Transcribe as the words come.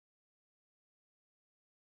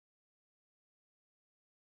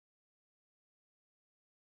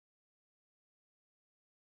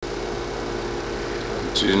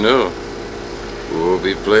let you know we'll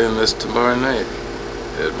be playing this tomorrow night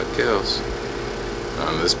at Mikell's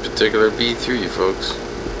on this particular B3, folks.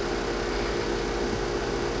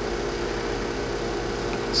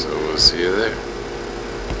 So we'll see you there.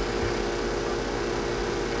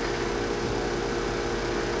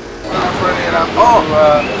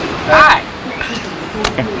 Hi!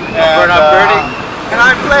 I'm Purdie, and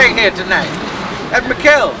I'm playing here tonight at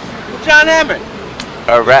Mikell with John Hammond.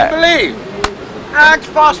 All right. Believe. Alex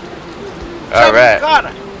Foster. All right.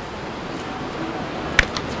 Carter.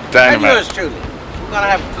 Dynamite. And yours truly. We're gonna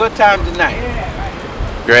have a good time tonight.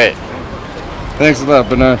 Great. Thanks a lot,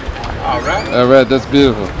 Bernard. All right. All right, that's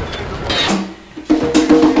beautiful.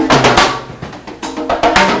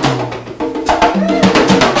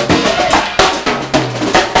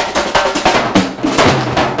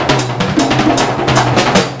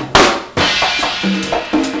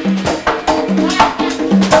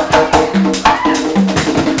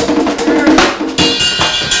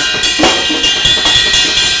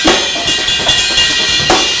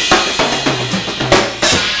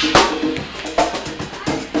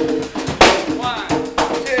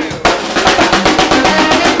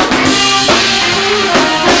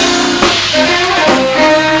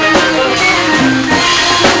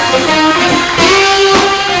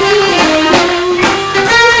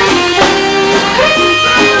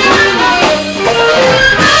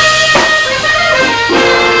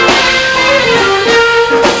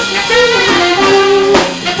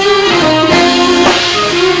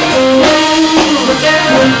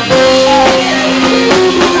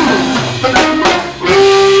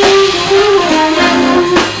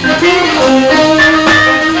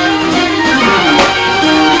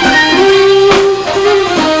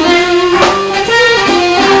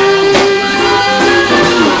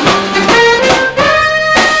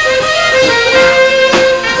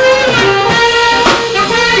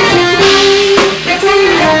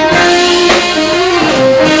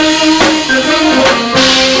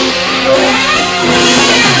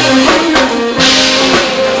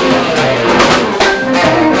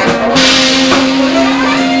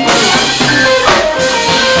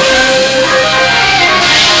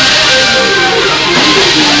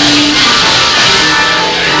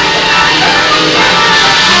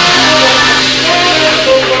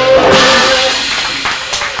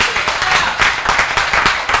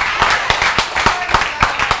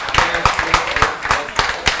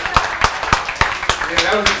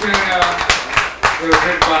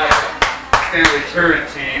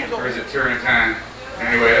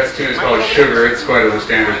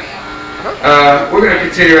 We're going to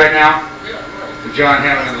continue right now with John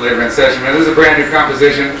Hammond and the Labor Band session. Now, this is a brand new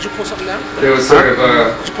composition. Did you pull something down? It was sort of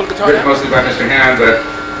written mostly by Mr. Hammond, but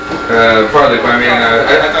partly by me.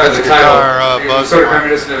 And the title was sort of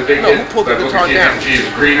reminiscent of the Big Hit by Booker T and G's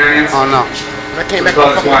Green Onions. Oh no. When I came back, the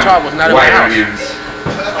fucking guitar was not in my White house. Onions.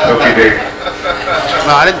 Okay, big.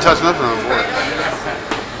 No, I didn't touch nothing on the board.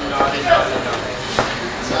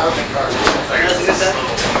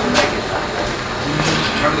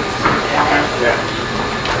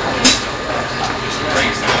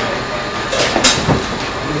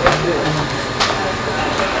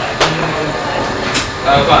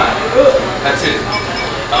 Fine. That's it.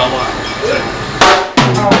 One.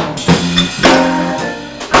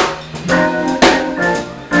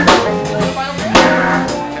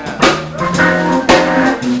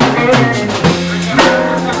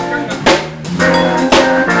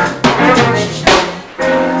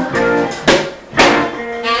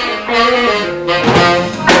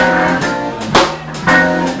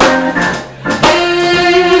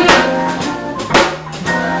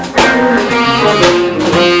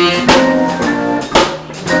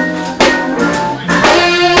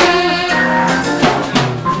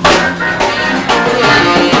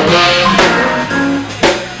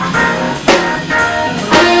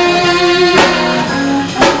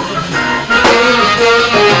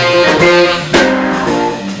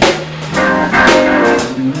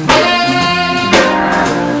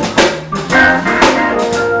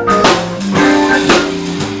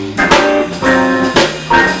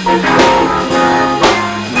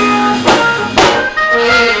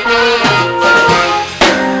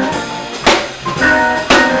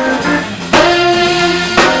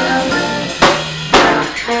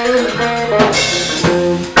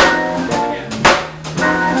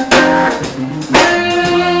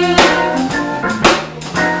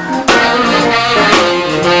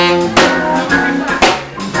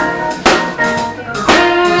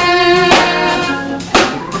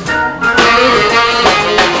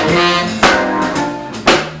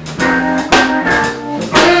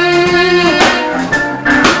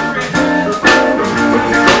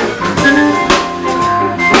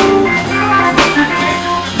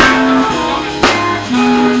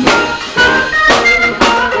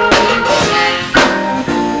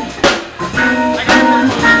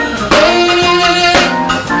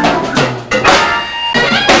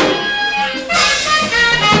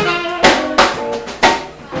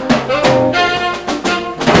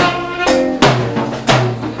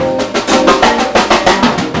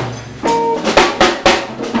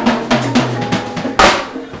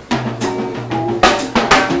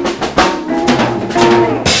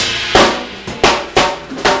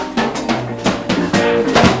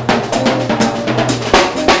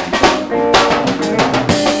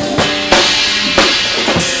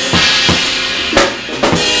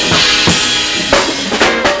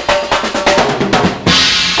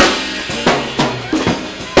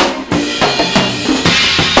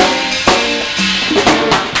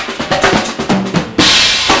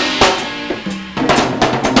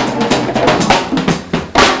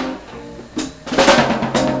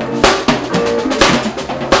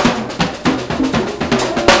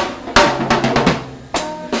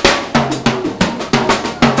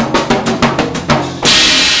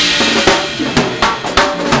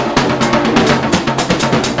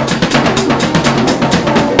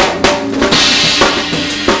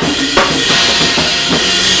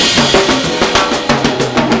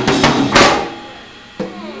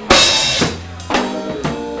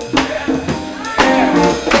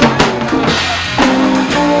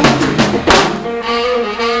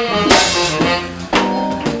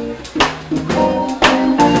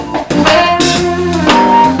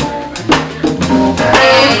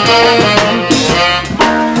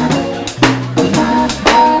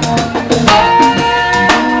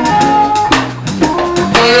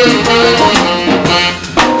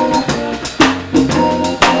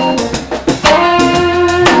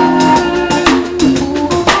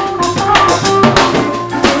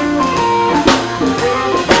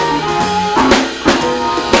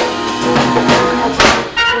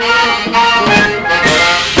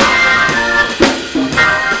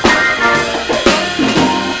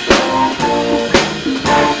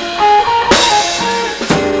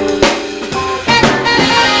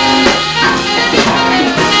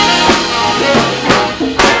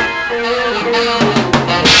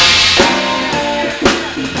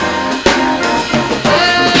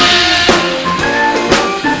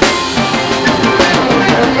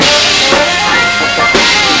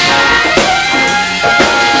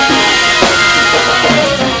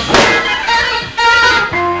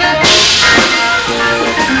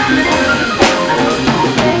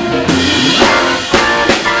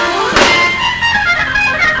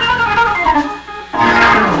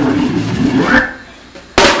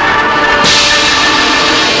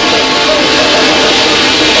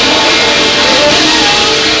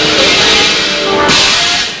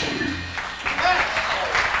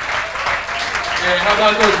 Hey, how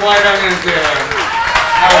about those white onions there?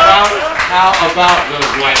 How about those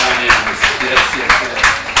white onions? Yes, yes, yes.